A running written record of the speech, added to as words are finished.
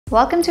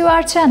Welcome to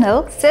our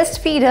channel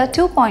ZestFeeder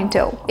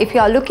 2.0. If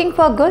you are looking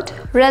for good,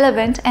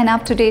 relevant and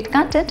up-to-date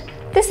content,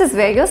 this is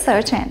where your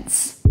search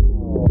ends.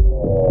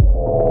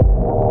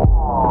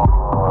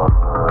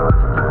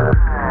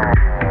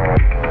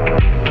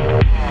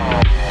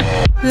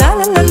 La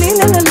la la la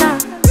la la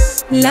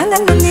la la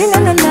la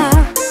la la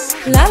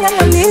la la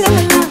la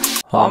la.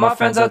 All my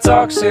friends are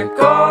toxic,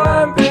 all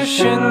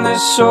ambitionless,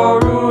 so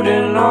rude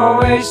and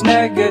always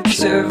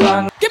negative.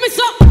 Give me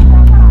some.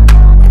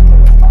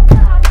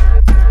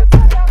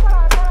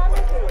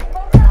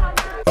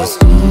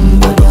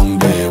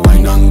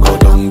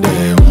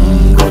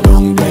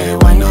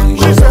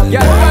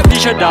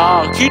 Partition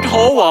คิดโห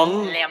วัง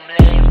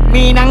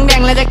มีหนังแด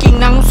งและจะกิน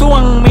หนังส่ว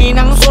งมีห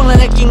นังส่วงและ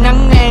จะกินหนัง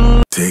แดง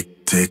Tick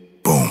tick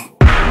boom.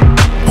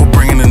 Who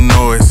bringing the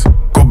noise?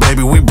 Go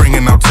baby, we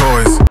bringing our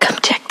toys. Come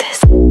check this.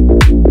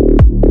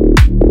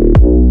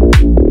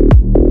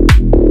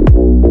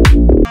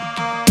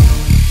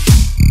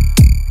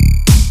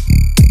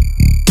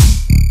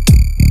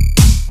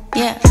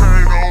 Yeah.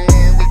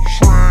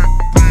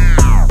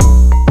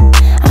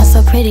 I'm so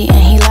pretty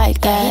and he like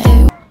that.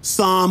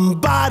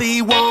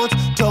 Somebody once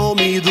told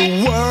me the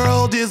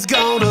world is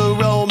gonna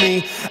roll me.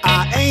 I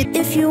ain't.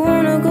 If you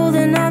wanna go,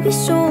 then I'll be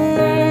so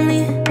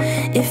lonely.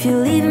 If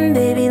you're leaving,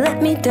 baby, let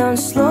me down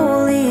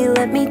slowly.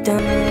 Let me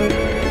down.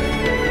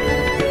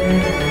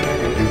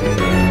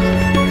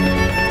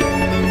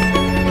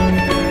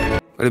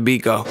 Where the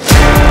beat go?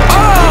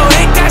 Oh,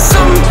 ain't that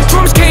something?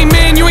 Drums came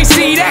in, you ain't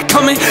see that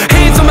coming.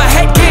 Hands on my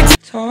head, can't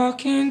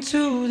talking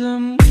to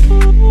them.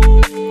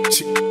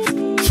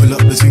 Fill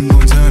up the team,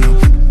 gon' turn up.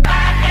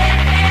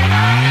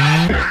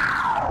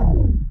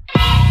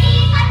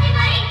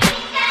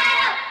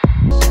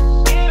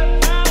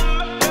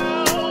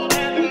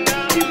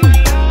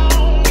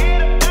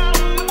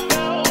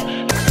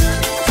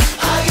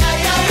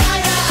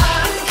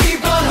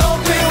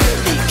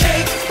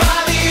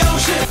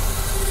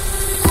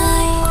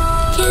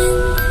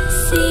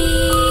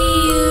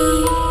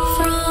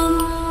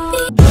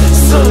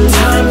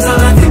 Sometimes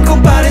all I think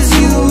about is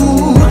you.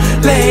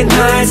 Late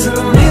nights in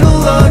the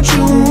middle of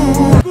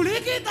June.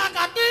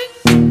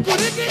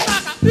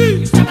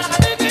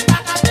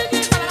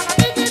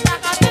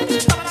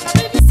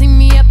 See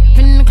me up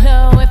in the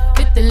club with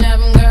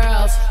 50-11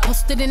 girls.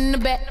 Posted in the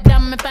back,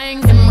 diamond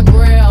things in my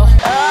grill.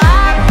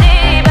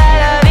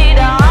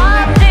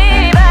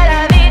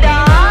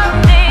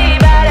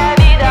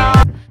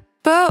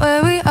 But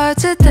where we are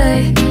today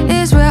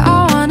is where I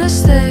wanna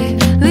stay.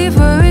 Leave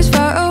worries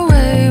far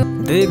away.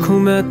 देखूं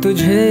मैं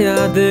तुझे या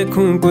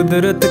देखूं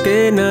कुदरत के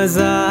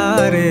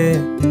नजारे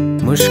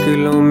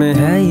मुश्किलों में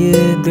है ये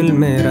दिल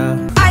मेरा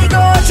I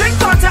go drink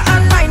water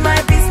and mind my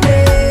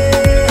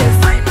business.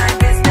 Mind my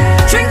business.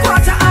 Drink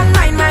water and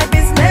mind my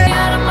business.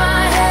 Out of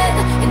my head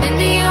and in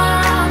the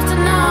arms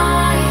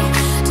tonight,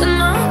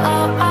 tonight.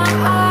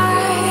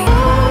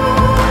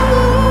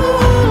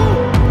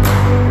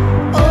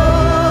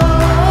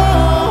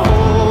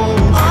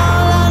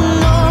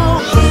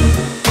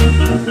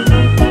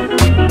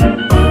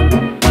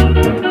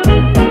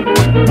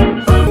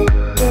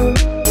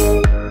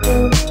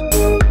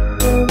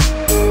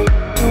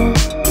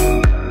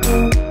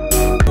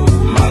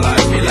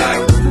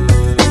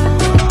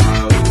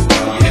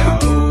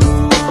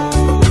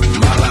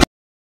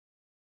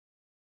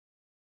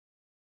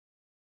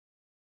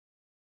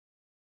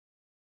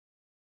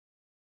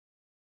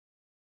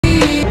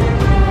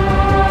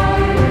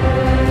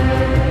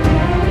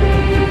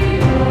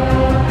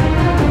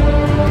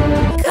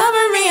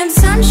 Cover me in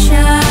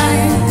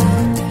sunshine.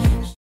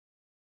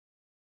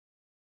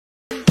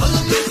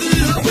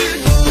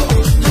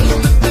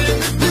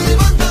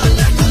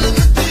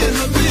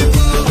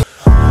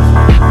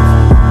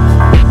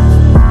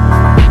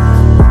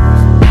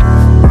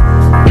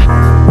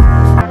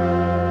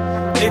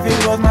 If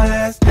it was my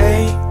last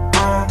day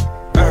on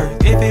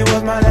earth, if it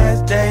was my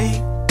last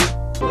day.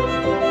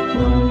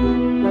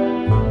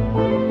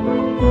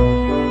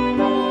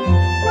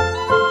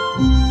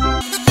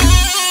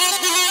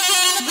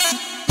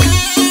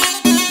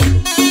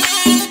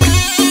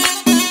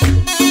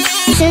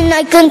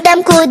 Nói cơn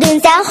tâm của đường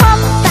sao hop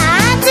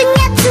phá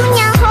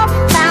Zunea-zunea hop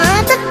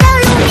phá tất cả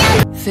luôn nhau.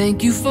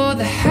 Thank you for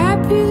the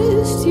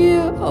happiest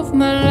year of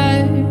my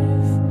life.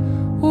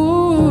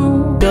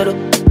 Ooh. Lloro,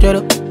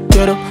 lloro,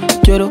 lloro,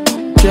 lloro,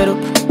 lloro,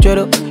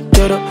 lloro,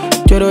 lloro,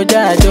 lloro,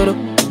 ya lloro,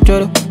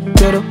 lloro,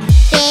 lloro.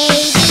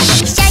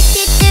 Baby shark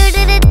do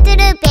do do do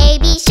do,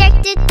 baby shark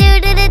do do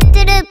do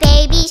do do,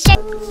 baby shark.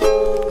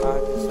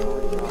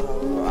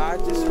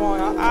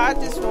 I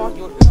just want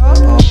you.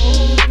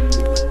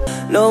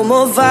 No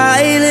more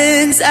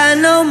violence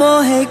and no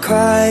more hate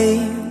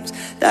crimes.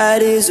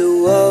 That is a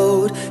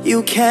world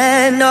you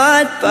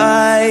cannot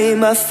buy.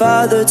 My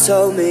father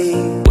told me.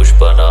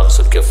 Pushpa नाम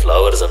सुन के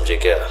flower समझे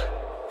क्या?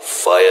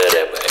 Fire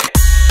है मैं.